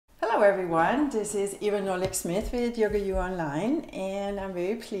Hello everyone, this is Eva Nolik-Smith with YogaUOnline, and I'm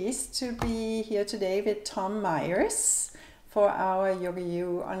very pleased to be here today with Tom Myers for our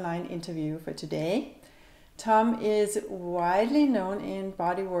YogaUOnline interview for today. Tom is widely known in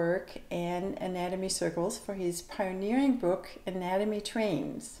bodywork and anatomy circles for his pioneering book Anatomy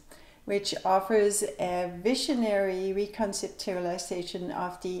Trains, which offers a visionary reconceptualization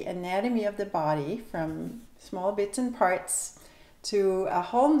of the anatomy of the body from small bits and parts to a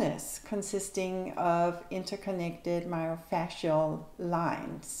wholeness consisting of interconnected myofascial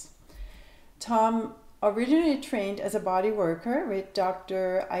lines. Tom originally trained as a body worker with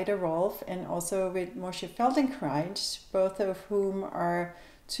Dr. Ida Rolf and also with Moshe Feldenkrais, both of whom are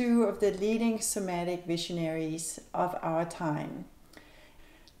two of the leading somatic visionaries of our time.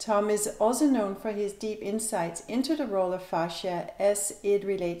 Tom is also known for his deep insights into the role of fascia as it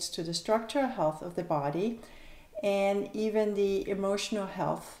relates to the structural health of the body and even the emotional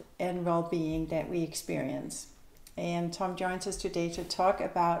health and well-being that we experience. And Tom joins us today to talk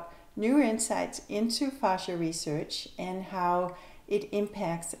about new insights into fascia research and how it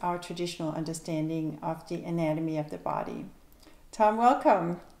impacts our traditional understanding of the anatomy of the body. Tom,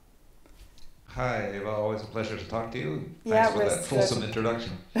 welcome. Hi, Eva. Always a pleasure to talk to you. Yeah, Thanks for that fulsome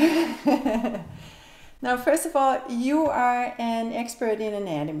introduction. Now, first of all, you are an expert in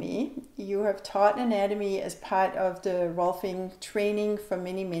anatomy. You have taught anatomy as part of the Rolfing training for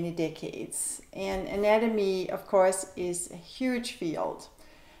many, many decades. And anatomy, of course, is a huge field.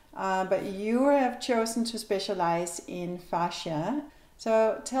 But you have chosen to specialize in fascia.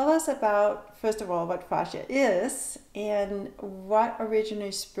 So tell us about, first of all, what fascia is and what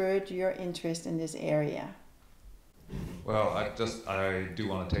originally spurred your interest in this area. Well, I do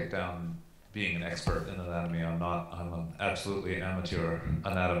want to take down being an expert in anatomy. I'm an absolutely amateur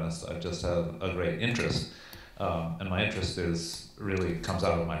anatomist. I just have a great interest. And my interest really comes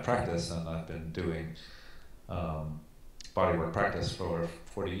out of my practice, and I've been doing bodywork practice for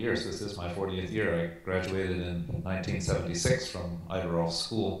 40 years. This is my 40th year. I graduated in 1976 from Ida Rolf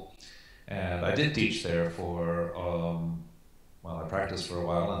School, and I did teach there for, I practiced for a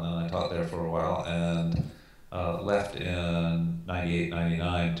while, and then I taught there for a while, and left in 98,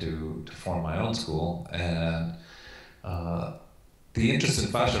 99 to form my own school. And the interest in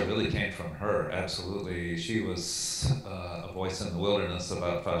fascia really came from her, absolutely. She was a voice in the wilderness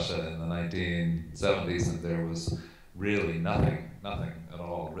about fascia in the 1970s, and there was really nothing at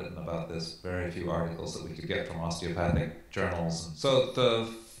all written about this, very few articles that we could get from osteopathic journals. So the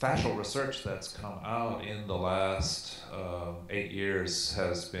fascial research that's come out in the last 8 years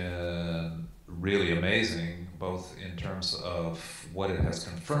has been really amazing, both in terms of what it has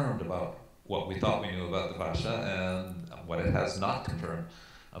confirmed about what we thought we knew about the fascia and what it has not confirmed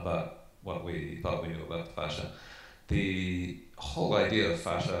about what we thought we knew about the fascia. The whole idea of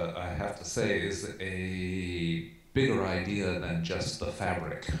fascia, I have to say, is a bigger idea than just the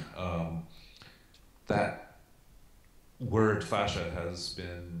fabric. That word fascia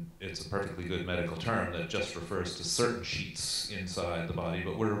it's a perfectly good medical term that just refers to certain sheets inside the body,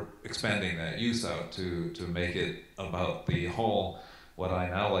 but we're expanding that use out to make it about the whole, what I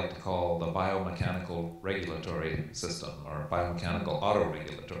now like to call the biomechanical regulatory system, or biomechanical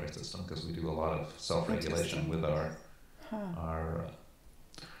auto-regulatory system, because we do a lot of self-regulation with our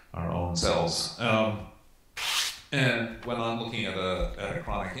own cells. And when I'm looking at a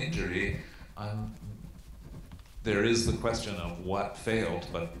chronic injury, there is the question of what failed,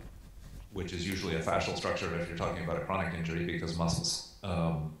 which is usually a fascial structure if you're talking about a chronic injury, because muscles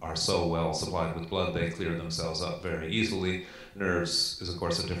are so well supplied with blood, they clear themselves up very easily. Nerves is, of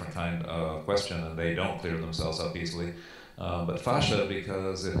course, a different kind of question, and they don't clear themselves up easily. But fascia,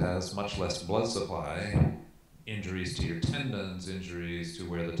 because it has much less blood supply, injuries to your tendons, injuries to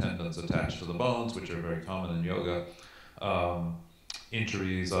where the tendons attach to the bones, which are very common in yoga,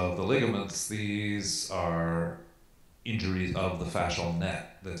 injuries of the ligaments, these are injuries of the fascial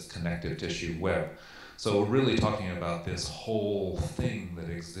net, this connective tissue web. So we're really talking about this whole thing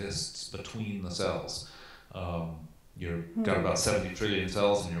that exists between the cells. You've got about 70 trillion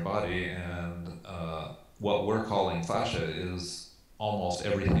cells in your body, and what we're calling fascia is almost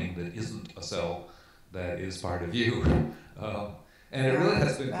everything that isn't a cell that is part of you. And it really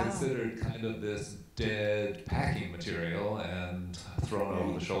has been considered kind of this dead packing material and thrown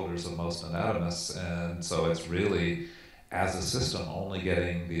over the shoulders of most anatomists. And so it's really, as a system, only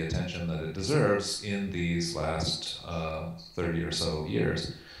getting the attention that it deserves in these last 30 or so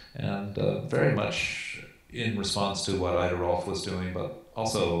years. And very much in response to what Ida Rolf was doing, but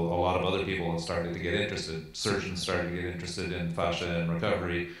also a lot of other people have started to get interested. Surgeons started to get interested in fascia and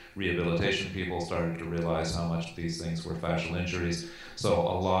recovery. Rehabilitation people started to realize how much these things were fascial injuries. So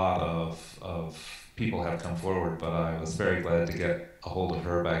a lot of people have come forward, but I was very glad to get a hold of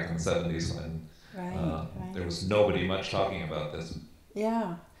her back in the 70s when there was nobody much talking about this.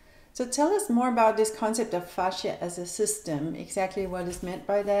 Yeah. So tell us more about this concept of fascia as a system, exactly what is meant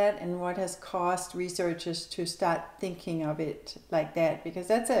by that and what has caused researchers to start thinking of it like that, because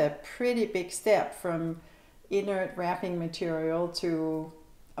that's a pretty big step from inert wrapping material to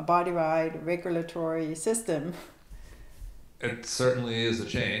a body-wide regulatory system. It certainly is a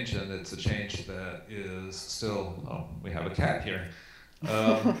change, and it's a change that is still, oh, we have a cat here.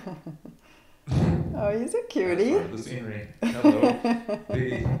 Oh, he's a cutie. That's part of the scenery. Hello.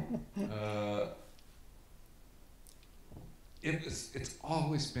 It's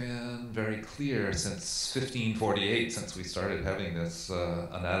always been very clear since 1548, since we started having this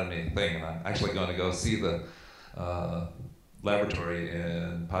anatomy thing, and I'm actually going to go see the laboratory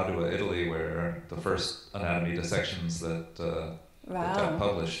in Padua, Italy, where the first anatomy dissections that got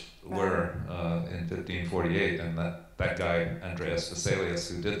published were in 1548, and that guy, Andreas Vesalius,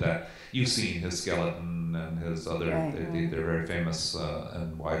 who did that, you've seen his skeleton and his other, they're very famous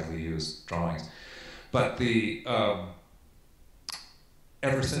and widely used drawings. But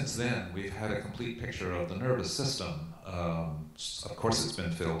ever since then, we've had a complete picture of the nervous system. Of course, it's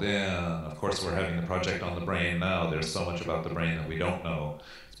been filled in. Of course, we're having the project on the brain now. There's so much about the brain that we don't know.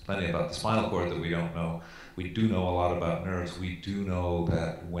 There's plenty about the spinal cord that we don't know. We do know a lot about nerves. We do know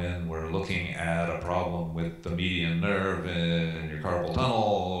that when we're looking at a problem with the median nerve in your carpal tunnel,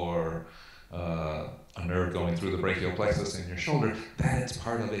 or a nerve going through the brachial plexus in your shoulder, that it's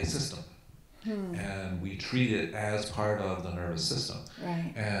part of a system. And we treat it as part of the nervous system.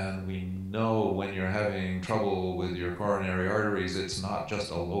 And we know when you're having trouble with your coronary arteries, it's not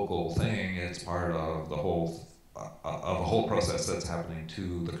just a local thing, it's part of the whole of a whole process that's happening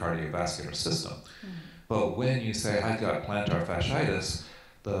to the cardiovascular system. But when you say, I've got plantar fasciitis,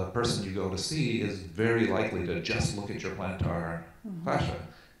 the person you go to see is very likely to just look at your plantar fascia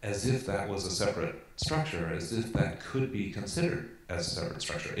as if that was a separate structure, as if that could be considered as a separate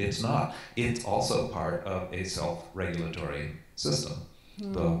structure. It's not. It's also part of a self-regulatory system.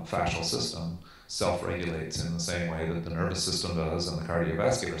 The fascial system self-regulates in the same way that the nervous system does and the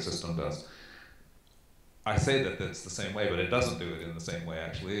cardiovascular system does. I say that it's the same way, but it doesn't do it in the same way,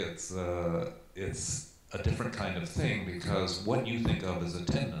 actually. It's a different kind of thing, because what you think of as a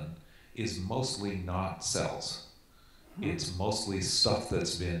tendon is mostly not cells. It's mostly stuff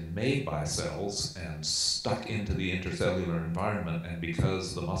that's been made by cells and stuck into the intercellular environment, and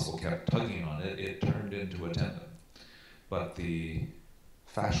because the muscle kept tugging on it, it turned into a tendon. But the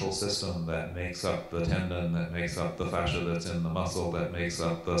fascial system that makes up the tendon, that makes up the fascia that's in the muscle, that makes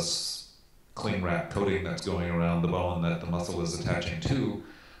up the cling wrap coating that's going around the bone that the muscle is attaching to,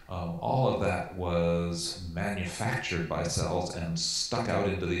 all of that was manufactured by cells and stuck out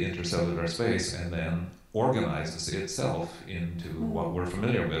into the intercellular space, and then organizes itself into what we're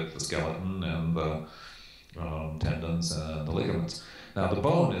familiar with, the skeleton and the tendons and the ligaments. Now, the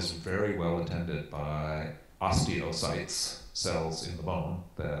bone is very well attended by osteocytes, cells in the bone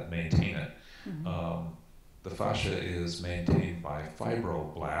that maintain it. The fascia is maintained by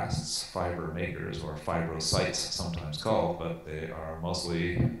fibroblasts, fiber makers, or fibrocytes sometimes called, but they are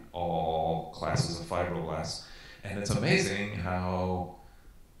mostly all classes of fibroblasts. And it's amazing how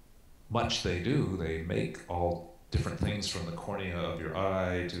much they do. They make all different things, from the cornea of your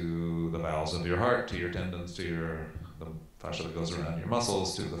eye to the valves of your heart to your tendons to the fascia that goes around your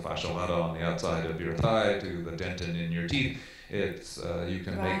muscles to the fascia lata on the outside of your thigh to the dentin in your teeth. It's you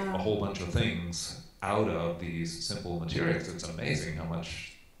can make a whole bunch of things out of these simple materials. It's amazing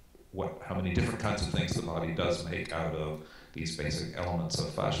how many different kinds of things the body does make out of these basic elements of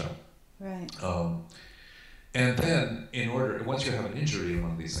fascia. And then, once you have an injury in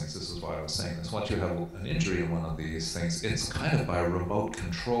one of these things, this is why I was saying this, once you have an injury in one of these things, it's kind of by remote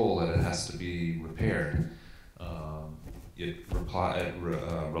control that it has to be repaired. It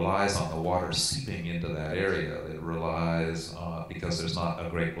relies on the water seeping into that area. It relies on, because there's not a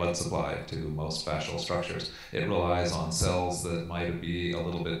great blood supply to most fascial structures, it relies on cells that might be a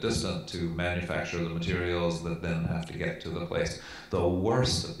little bit distant to manufacture the materials that then have to get to the place. The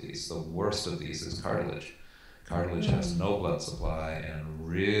worst of these is cartilage. Cartilage has no blood supply and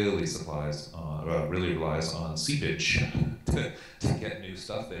really relies on seepage to get new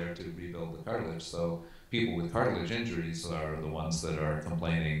stuff there to rebuild the cartilage. So people with cartilage injuries are the ones that are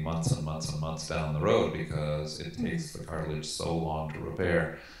complaining months and months and months down the road, because it takes the cartilage so long to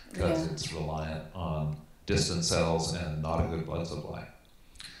repair, because it's reliant on distant cells and not a good blood supply.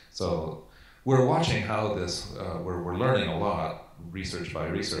 So we're watching how this, we're learning a lot, research by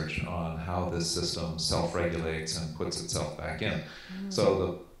research, on how this system self-regulates and puts itself back in.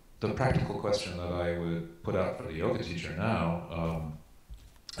 So the practical question that I would put out for the yoga teacher now,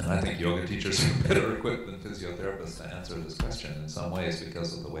 and I think yoga teachers are better equipped than physiotherapists to answer this question in some ways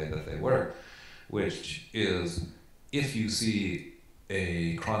because of the way that they work, which is, if you see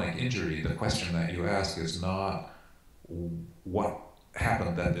a chronic injury, the question that you ask is not what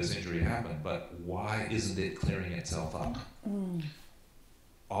happened that this injury happened, but why isn't it clearing itself up?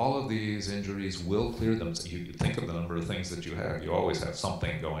 All of these injuries will clear them. So you think of the number of things that you have. You always have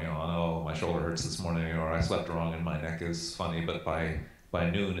something going on. Oh, my shoulder hurts this morning, or I slept wrong and my neck is funny, but by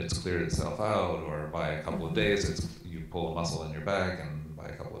noon it's cleared itself out, or by a couple of days you pull a muscle in your back and by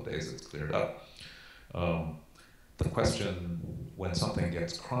a couple of days it's cleared up. The question when something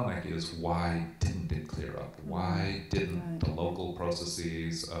gets chronic is, why didn't it clear up? Why didn't the local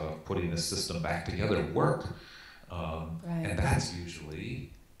processes of putting the system back together work? And that's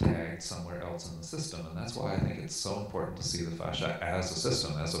usually tagged somewhere else in the system, and that's why I think it's so important to see the fascia as a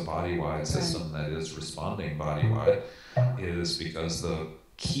system, as a body-wide system that is responding body-wide, is because the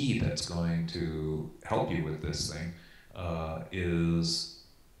key that's going to help you with this thing is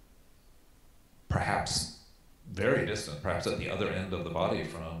perhaps very distant, perhaps at the other end of the body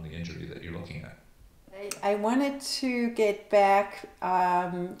from the injury that you're looking at. I wanted to get back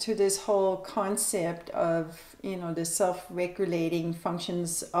to this whole concept of, the self-regulating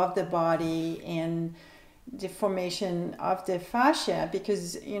functions of the body and the formation of the fascia,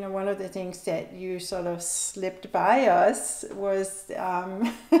 because, one of the things that you sort of slipped by us was,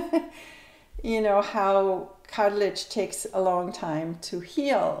 how cartilage takes a long time to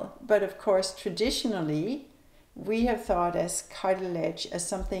heal. But of course, traditionally, we have thought as cartilage as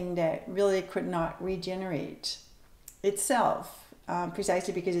something that really could not regenerate itself,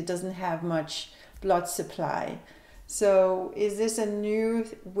 precisely because it doesn't have much blood supply. So is this a new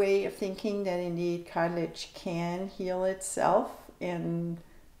way of thinking that indeed cartilage can heal itself? And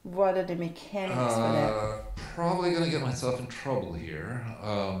what are the mechanics for that? Probably going to get myself in trouble here.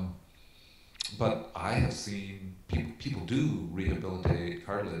 But I have seen people do rehabilitate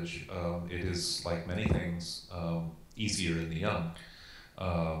cartilage. It is, like many things, easier in the young.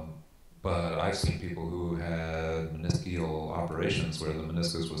 But I've seen people who had meniscal operations where the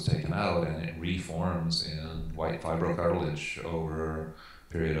meniscus was taken out and it reforms in white fibrocartilage over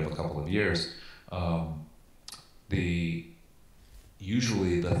a period of a couple of years.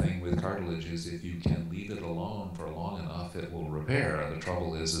 Usually the thing with cartilage is if you can leave it alone for long enough, it will repair. The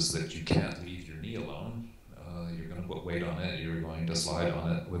trouble is that you can't leave your knee alone. You're going to put weight on it. You're going to slide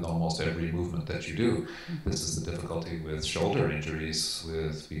on it with almost every movement that you do. This is the difficulty with shoulder injuries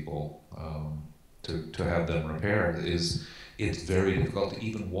with people, to have them repaired, is it's very difficult to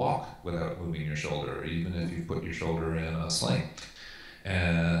even walk without moving your shoulder, even if you put your shoulder in a sling.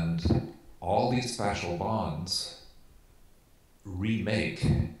 And all these fascial bonds remake,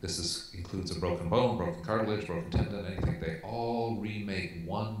 includes a broken bone, broken cartilage, broken tendon, anything, they all remake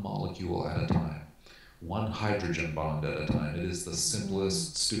one molecule at a time, one hydrogen bond at a time. It is the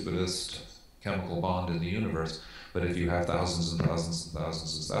simplest, stupidest chemical bond in the universe, but if you have thousands and thousands and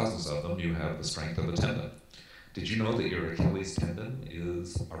thousands and thousands of them, you have the strength of a tendon. Did you know that your Achilles tendon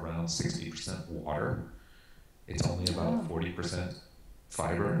is around 60% water? It's only about 40%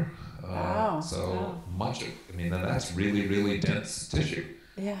 fiber. Much of, and that's really, really dense tissue.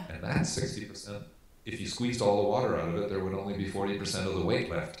 Yeah. And that's 60%. If you squeezed all the water out of it, there would only be 40% of the weight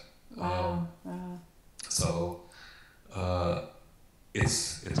left. So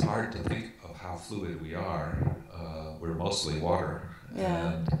it's hard to think of how fluid we are. We're mostly water,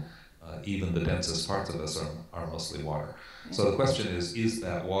 and even the densest parts of us are mostly water. So the question is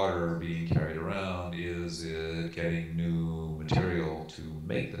that water being carried around? Is it getting new material to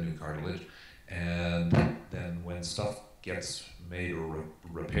make the new cartilage? And then when stuff gets made or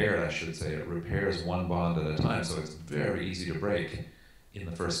repaired, I should say, it repairs one bond at a time, so it's very easy to break in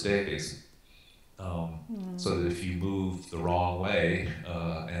the first days. So that if you move the wrong way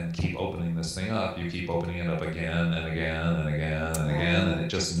and keep opening this thing up, you keep opening it up again and again and again and again, and it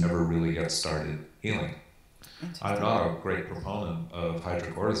just never really gets started healing. I'm not a great proponent of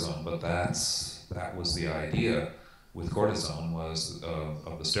hydrocortisone, but that was the idea with cortisone, was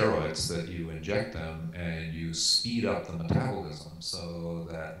of the steroids, that you inject them and you speed up the metabolism so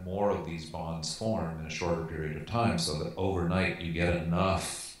that more of these bonds form in a shorter period of time, so that overnight you get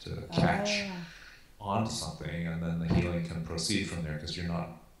enough to catch onto something, and then the healing can proceed from there, because you're not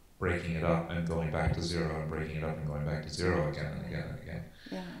breaking it up and going back to zero and breaking it up and going back to zero again and again and again.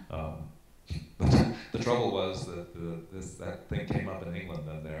 Yeah. But the trouble was that that thing came up in England,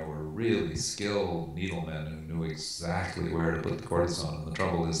 and there were really skilled needlemen who knew exactly where to put the cortisone. And the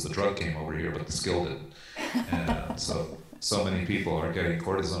trouble is the drug came over here, but the skill didn't. And so many people are getting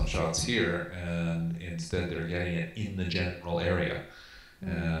cortisone shots here, and instead they're getting it in the general area.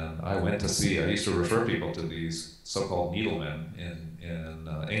 And I used to refer people to these so-called needlemen in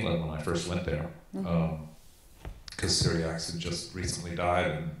England when I first went there, because Syriacs had just recently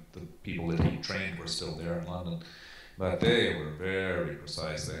died, and the people that he trained were still there in London. But they were very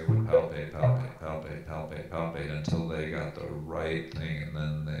precise. They would palpate until they got the right thing, and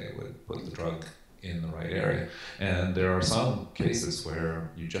then they would put the drug in the right area. And there are some cases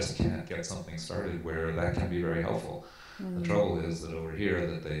where you just can't get something started where that can be very helpful. The trouble is that over here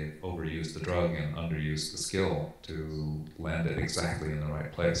that they overused the drug and underused the skill to land it exactly in the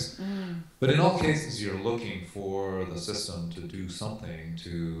right place. But in all cases, you're looking for the system to do something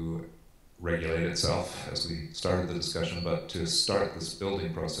to regulate itself, as we started the discussion, but to start this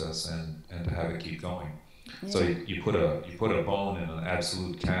building process and to have it keep going. So you put a bone in an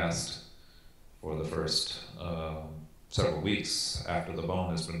absolute cast for the first several weeks after the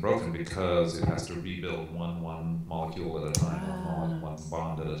bone has been broken, because it has to rebuild one molecule at a time, one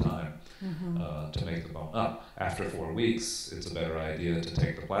bond at a time, to make the bone up. After 4 weeks, it's a better idea to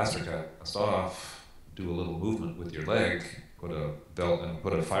take the plaster cast off, do a little movement with your leg, put a belt and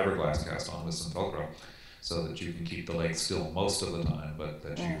put a fiberglass cast on with some Velcro, so that you can keep the leg still most of the time, but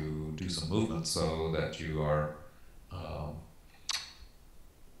that you do some movement so that you are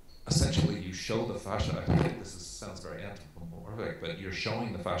essentially you show the fascia. I think this sounds very anthropomorphic, but you're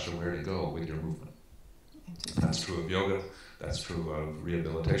showing the fascia where to go with your movement. That's true of yoga, that's true of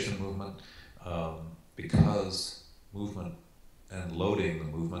rehabilitation movement, because movement and loading the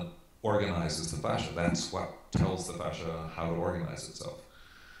movement organizes the fascia. That's what tells the fascia how to organize itself.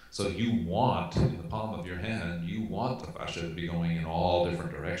 So you want, in the palm of your hand, you want the fascia to be going in all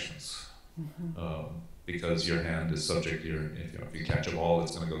different directions. Because your hand is subject, if you catch a ball,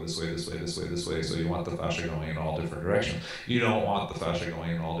 it's going to go this way, this way, this way, this way, so you want the fascia going in all different directions. You don't want the fascia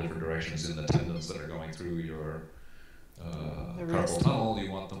going in all different directions in the tendons that are going through your carpal tunnel. You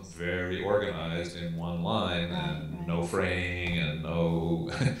want them very organized in one line, and no fraying, and no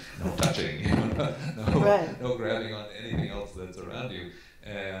touching, no grabbing on anything else that's around you.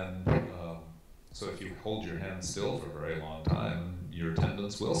 And so if you hold your hand still for a very long time, your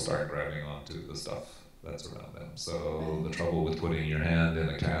tendons will start grabbing onto the stuff that's around them. So the trouble with putting your hand in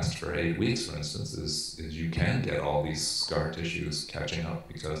a cast for 8 weeks, for instance, is you can get all these scar tissues catching up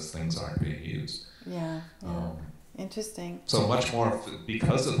because things aren't being used. Interesting. So much more,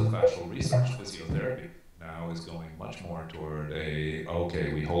 because of the fascial research, physiotherapy now is going much more toward we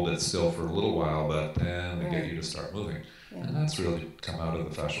hold it still for a little while, but then we get you to start moving. And that's really come out of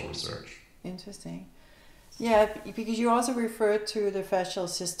the fascial research. Interesting. Yeah, because you also refer to the fascial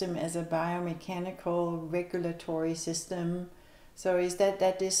system as a biomechanical regulatory system. So is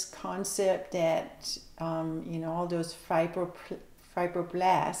that this concept that all those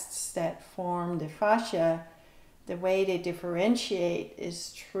fibroblasts that form the fascia, the way they differentiate is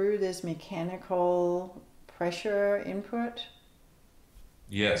through this mechanical pressure input?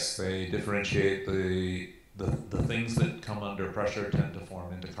 Yes, they differentiate the things that come under pressure tend to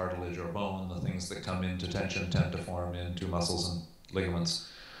form into cartilage or bone. The things that come into tension tend to form into muscles and ligaments.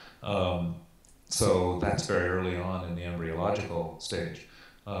 So that's very early on in the embryological stage.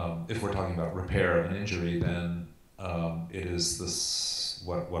 If we're talking about repair of an injury, then it is this,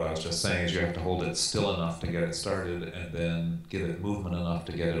 what I was just saying, is you have to hold it still enough to get it started, and then give it movement enough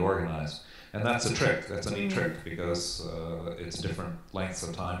to get it organized. And that's a trick, that's a neat trick, because it's different lengths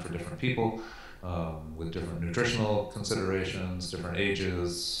of time for different people, with different nutritional considerations, different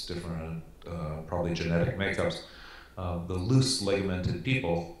ages, different probably genetic makeups. The loose ligamented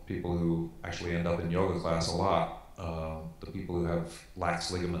people who actually end up in yoga class a lot, the people who have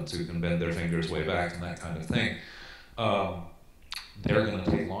lax ligaments who can bend their fingers way back and that kind of thing, they're going to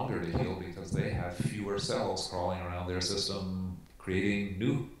take longer to heal because they have fewer cells crawling around their system creating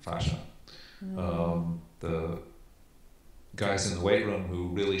new fascia. The guys in the weight room who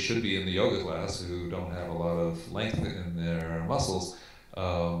really should be in the yoga class, who don't have a lot of length in their muscles,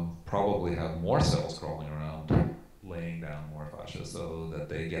 probably have more cells crawling around, laying down more fascia, so that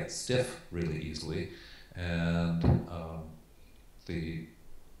they get stiff really easily. And the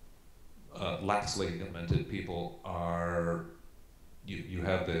lax ligamented people are, you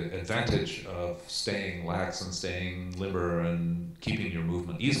have the advantage of staying lax and staying limber and keeping your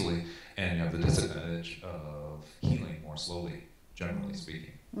movement easily, and you have the disadvantage of healing more slowly, generally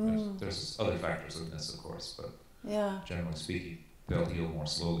speaking. There's other factors in this, of course, but generally speaking, they'll heal more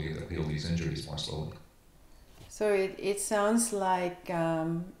slowly, they'll heal these injuries more slowly. So it sounds like,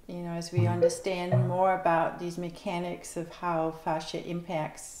 as we understand more about these mechanics of how fascia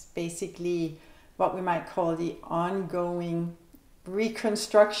impacts basically what we might call the ongoing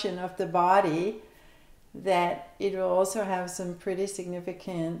reconstruction of the body, that it will also have some pretty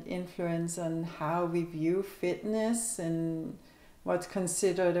significant influence on how we view fitness and what's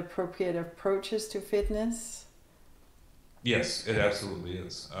considered appropriate approaches to fitness. Yes, it absolutely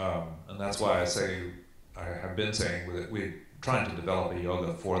is. And that's why I have been saying that we're trying to develop a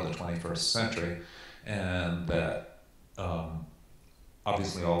yoga for the 21st century, and that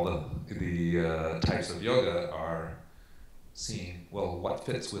obviously all the types of yoga are seeing, well, what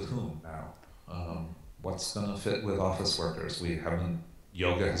fits with whom now? What's going to fit with office workers?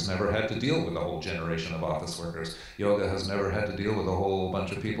 Yoga has never had to deal with a whole generation of office workers. Yoga has never had to deal with a whole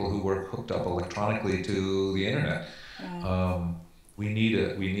bunch of people who work hooked up electronically to the internet. Right. We need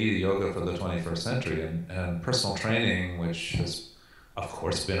a yoga for the 21st century, and personal training, which has of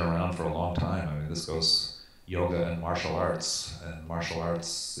course been around for a long time. I mean, this goes yoga and martial arts, and martial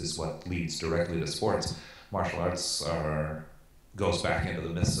arts is what leads directly to sports. Martial arts goes back into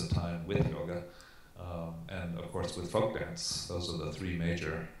the mists of time with yoga, and of course with folk dance. Those are the three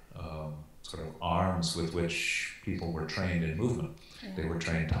major sort of arms with which people were trained in movement. Yeah. They were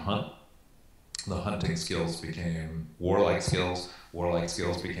trained to hunt. The hunting skills became warlike skills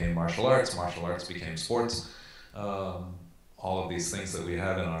became martial arts became sports. All of these things that we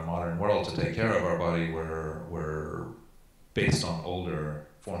have in our modern world to take care of our body were based on older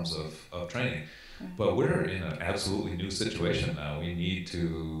forms of training. But we're in an absolutely new situation now. We need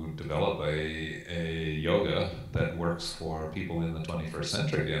to develop a yoga that works for people in the 21st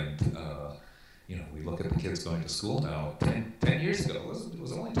century. And we look at the kids going to school now. 10 years ago, it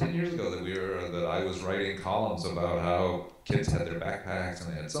was only 10 years ago that I was writing columns about how kids had their backpacks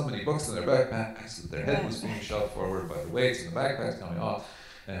and they had so many books in their backpacks that their head was being shoved forward by the weights and the backpacks coming off,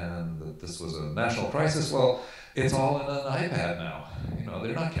 and that this was a national crisis. Well, it's all in an iPad now.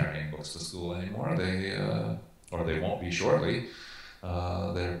 They're not carrying books to school anymore. Or they won't be shortly.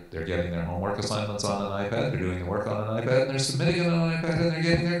 They're getting their homework assignments on an iPad. They're doing the work on an iPad, and they're submitting it on an iPad, and they're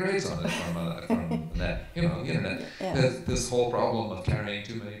getting their grades on it from the net. The internet. Yeah. This whole problem of carrying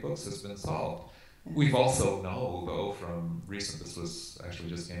too many books has been solved. We've also know, though, from recent, this was actually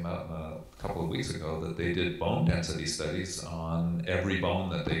just came out a couple of weeks ago, that they did bone density studies on every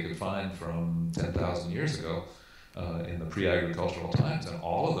bone that they could find from 10,000 years ago in the pre-agricultural times, and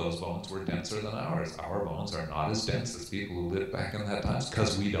all of those bones were denser than ours. Our bones are not as dense as people who lived back in that time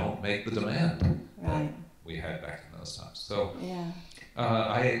because we don't make the demand that we had back in those times. So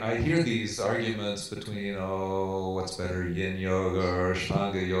I hear these arguments between, what's better, yin yoga or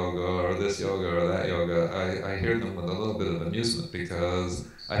Ashtanga yoga or this yoga or that yoga. I hear them with a little bit of amusement because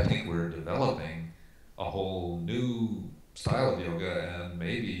I think we're developing a whole new style of yoga, and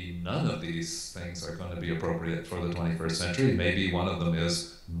maybe none of these things are going to be appropriate for the 21st century. Maybe one of them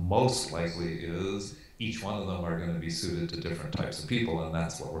most likely is, each one of them are going to be suited to different types of people, and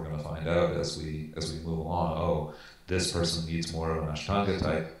that's what we're going to find out as we move along. This person needs more of an Ashtanga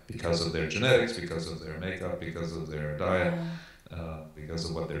type because of their genetics, because of their makeup, because of their diet, because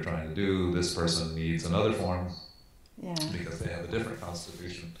of what they're trying to do. This person needs another form because they have a different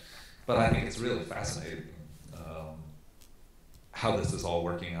constitution. But I think it's really fascinating how this is all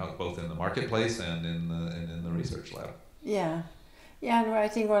working out, both in the marketplace and in the research lab. Yeah, and I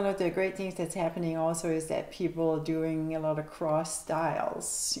think one of the great things that's happening also is that people are doing a lot of cross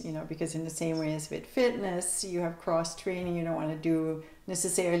styles, because in the same way as with fitness, you have cross training. You don't want to do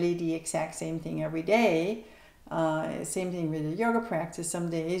necessarily the exact same thing every day. Same thing with the yoga practice.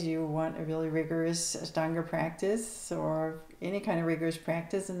 Some days you want a really rigorous Ashtanga practice or any kind of rigorous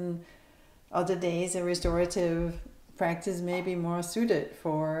practice, and other days a restorative practice may be more suited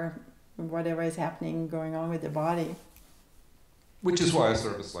for whatever is going on with the body. Which is why a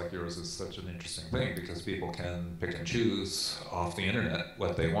service like yours is such an interesting thing, because people can pick and choose off the internet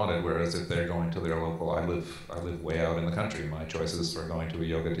what they wanted, whereas if they're going to their local, I live way out in the country, my choices for going to a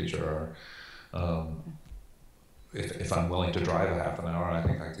yoga teacher are, if I'm willing to drive a half an hour, I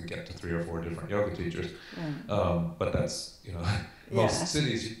think I could get to 3 or 4 different yoga teachers. But that's, most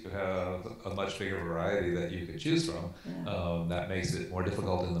cities have a much bigger variety that you could choose from. That makes it more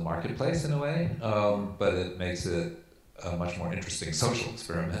difficult in the marketplace in a way, but it makes it a much more interesting social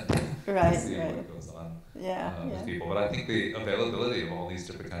experiment to see what goes on with people. But I think the availability of all these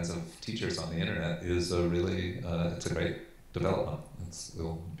different kinds of teachers on the internet is a really, it's a great development.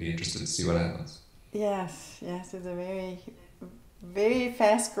 We'll be interested to see what happens. Yes, it's a very, very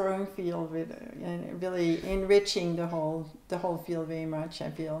fast-growing field and really enriching the whole field very much, I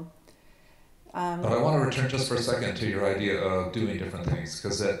feel. But I want to return just for a second to your idea of doing different things,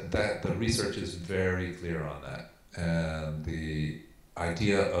 because that the research is very clear on that. And the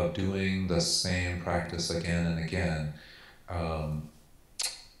idea of doing the same practice again and again,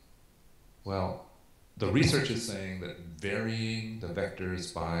 well, the research is saying that varying the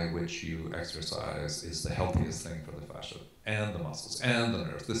vectors by which you exercise is the healthiest thing for the fascia and the muscles and the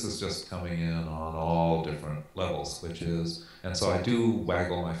nerves. This is just coming in on all different levels, which is, and so I do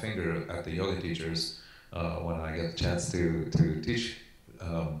waggle my finger at the yoga teachers when I get the chance to teach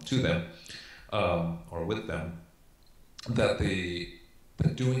to them or with them, that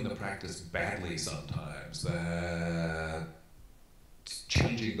doing the practice badly sometimes, that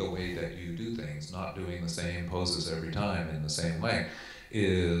changing the way that you do things, not doing the same poses every time in the same way,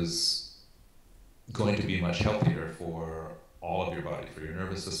 is going to be much healthier for all of your body, for your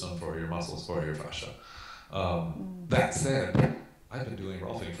nervous system, for your muscles, for your fascia. That said, I've been doing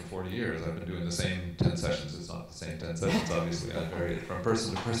rolfing for 40 years. I've been doing the same 10 sessions. It's not the same 10 sessions, obviously. I vary it from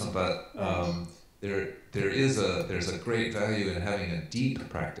person to person, but there's a great value in having a deep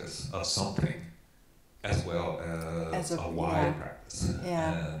practice of something as well as a wide practice.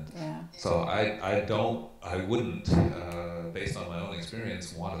 So I wouldn't, based on my own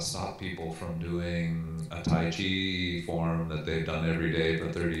experience, want to stop people from doing a Tai Chi form that they've done every day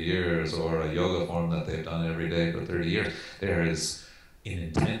for 30 years or a yoga form that they've done every day for 30 years. There is an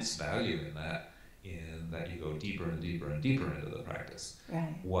intense value in that you go deeper and deeper and deeper into the practice.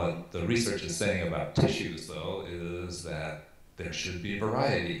 Right. What the research is saying about tissues, though, is that there should be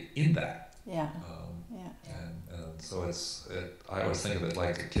variety in that. Yeah. And so I always think of it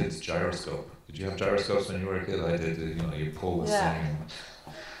like a kid's gyroscope. Did you have gyroscopes when you were a kid? I did. You pull this thing and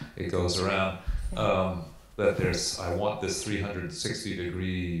it goes around. I want this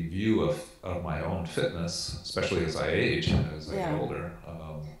 360-degree view of my own fitness, especially as I age, as I get older.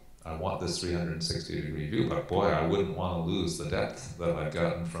 I want this 360-degree view, but boy, I wouldn't want to lose the depth that I've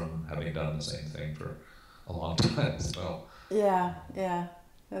gotten from having done the same thing for a long time as well. Yeah.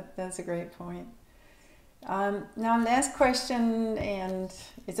 That's a great point. Now, last question, and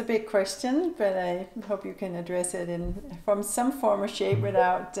it's a big question, but I hope you can address it from some form or shape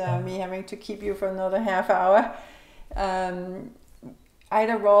without me having to keep you for another half hour.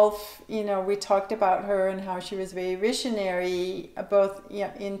 Ida Rolf, we talked about her and how she was very visionary, both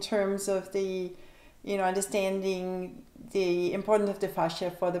in terms of the, understanding the importance of the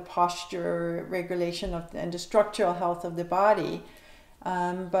fascia for the posture regulation and the structural health of the body.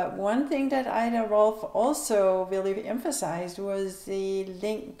 But one thing that Ida Rolf also really emphasized was the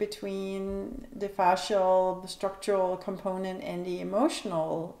link between the fascial structural component and the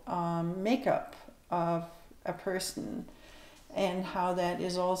emotional makeup of a person, and how that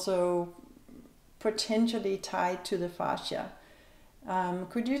is also potentially tied to the fascia.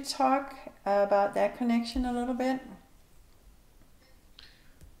 Could you talk about that connection a little bit?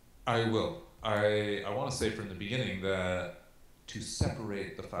 I will. I want to say from the beginning that to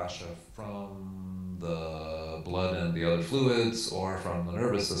separate the fascia from the blood and the other fluids or from the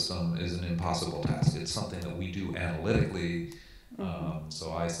nervous system is an impossible task. It's something that we do analytically.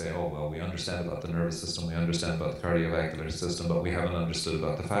 So I say, we understand about the nervous system, we understand about the cardiovascular system, but we haven't understood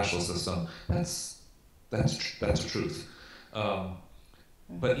about the fascial system. That's a truth.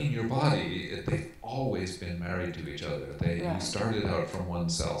 But in your body, they've always been married to each other. You started out from one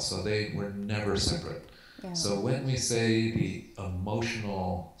cell, so they were never separate. Yeah. So when we say the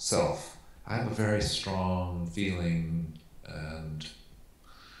emotional self, I have a very strong feeling and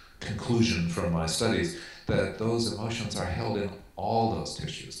conclusion from my studies that those emotions are held in all those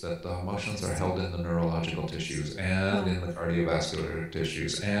tissues, that the emotions are held in the neurological tissues and in the cardiovascular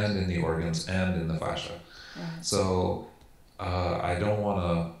tissues and in the organs and in the fascia. Right. So I don't want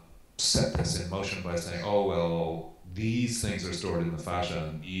to set this in motion by saying, these things are stored in the fascia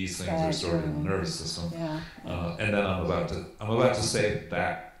and these things are stored in the nervous system. And then I'm about to say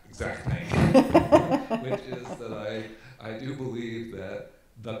that exact thing, which is that I do believe that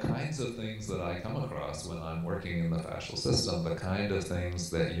the kinds of things that I come across when I'm working in the fascial system, the kind of things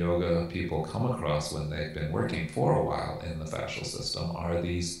that yoga people come across when they've been working for a while in the fascial system are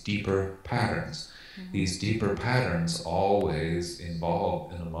these deeper patterns. These deeper patterns always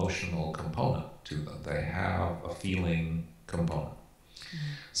involve an emotional component to them. They have a feeling component.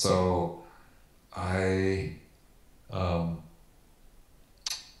 So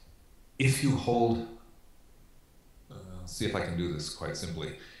if you hold, see if I can do this quite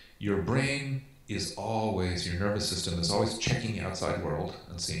simply. Your brain is always, your nervous system is always checking the outside world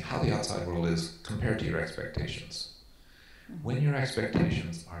and seeing how the outside world is compared to your expectations. When your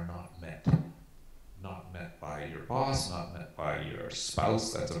expectations are not met, not met by your boss, not met by your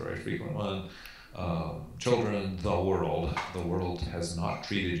spouse, that's a very frequent one, children, the world has not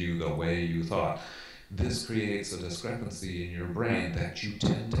treated you the way you thought. This creates a discrepancy in your brain that you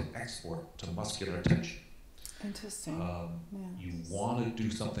tend to export to muscular tension. Interesting. You want to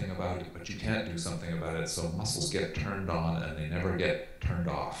do something about it, but you can't do something about it, so muscles get turned on and they never get turned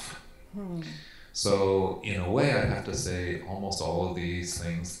off. So in a way, I have to say almost all of these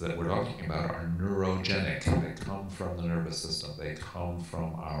things that we're talking about are neurogenic. They come from the nervous system. They come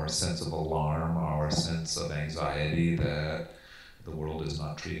from our sense of alarm, our sense of anxiety that the world is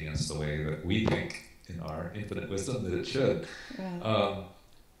not treating us the way that we think in our infinite wisdom that it should. Right.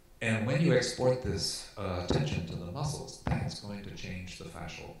 And when you export this tension to the muscles, that's going to change the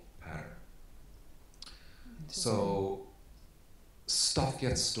fascial pattern. So stuff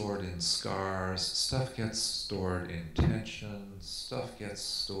gets stored in scars, stuff gets stored in tension, stuff gets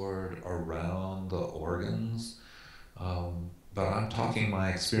stored around the organs. But I'm talking my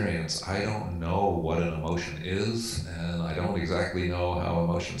experience. I don't know what an emotion is, and I don't exactly know how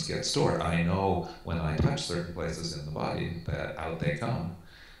emotions get stored. I know when I touch certain places in the body that out they come.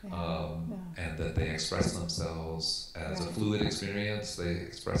 And that they express themselves as a fluid experience, they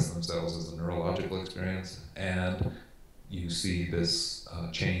express themselves as a neurological experience, and you see this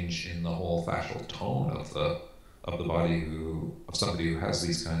change in the whole fascial tone of the body of somebody who has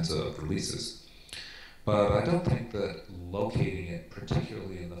these kinds of releases. But I don't think that locating it,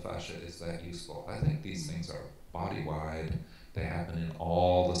 particularly in the fascia, is that useful. I think these things are body-wide. They happen in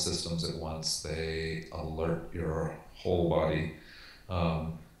all the systems at once. They alert your whole body.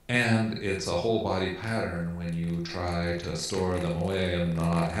 And it's a whole body pattern when you try to store them away and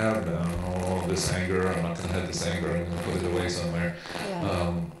not have them. Oh, this anger, I'm not going to have this anger, I'm going to put it away somewhere.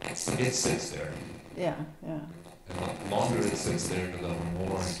 It sits there. And the longer it sits there, the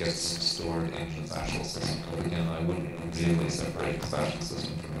more it gets stored in the fascial system. But again, I wouldn't really separate the fascial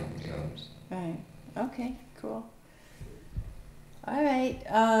system from the others. Right. Okay, cool. All right.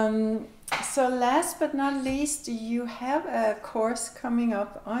 So last but not least, you have a course coming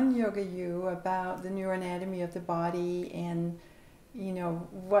up on YogaU about the neuroanatomy of the body and, you know,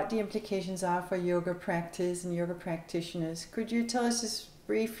 what the implications are for yoga practice and yoga practitioners. Could you tell us just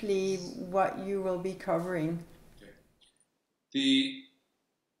briefly what you will be covering? Okay. The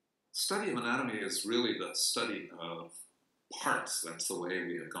study of anatomy is really the study of parts. That's the way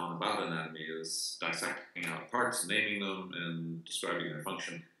we have gone about anatomy, is dissecting out parts, naming them, and describing their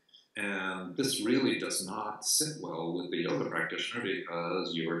function. And this really does not sit well with the yoga practitioner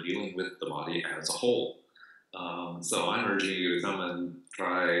because you're dealing with the body as a whole. So I'm urging you to come and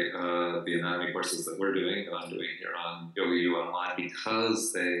try the anatomy courses that we're doing, that I'm doing here on YogaUOnline,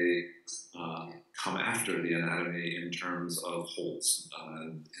 because they come after the anatomy in terms of wholes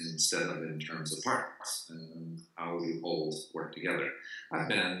instead of in terms of parts, and how do wholes work together. I've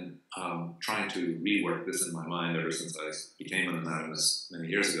been trying to rework this in my mind ever since I became an anatomist many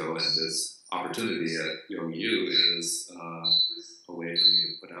years ago, and this opportunity at YogaU is a way for me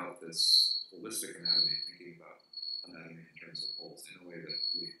to put out this holistic anatomy, thinking about anatomy in terms of wholes in a way that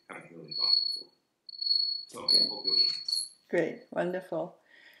we haven't really thought before. So I hope you'll join us. Great, wonderful.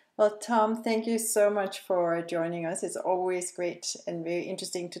 Well, Tom, thank you so much for joining us. It's always great and very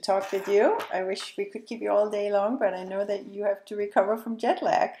interesting to talk with you. I wish we could keep you all day long, but I know that you have to recover from jet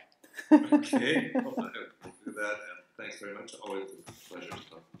lag. Okay, well, I'll do that, and thanks very much. Always a pleasure to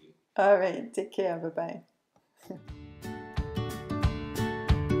talk to you. All right, take care. Bye-bye.